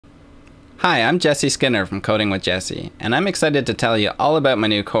Hi, I'm Jesse Skinner from Coding with Jesse, and I'm excited to tell you all about my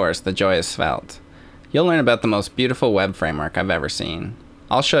new course, The Joy of Svelte. You'll learn about the most beautiful web framework I've ever seen.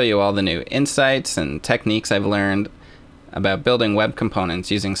 I'll show you all the new insights and techniques I've learned about building web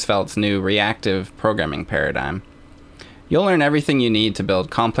components using Svelte's new reactive programming paradigm. You'll learn everything you need to build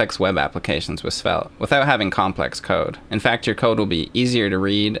complex web applications with Svelte without having complex code. In fact, your code will be easier to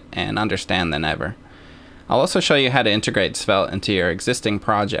read and understand than ever. I'll also show you how to integrate Svelte into your existing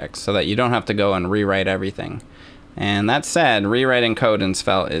projects so that you don't have to go and rewrite everything. And that said, rewriting code in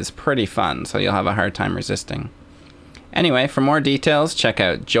Svelte is pretty fun, so you'll have a hard time resisting. Anyway, for more details, check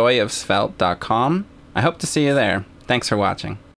out joyofsvelte.com. I hope to see you there. Thanks for watching.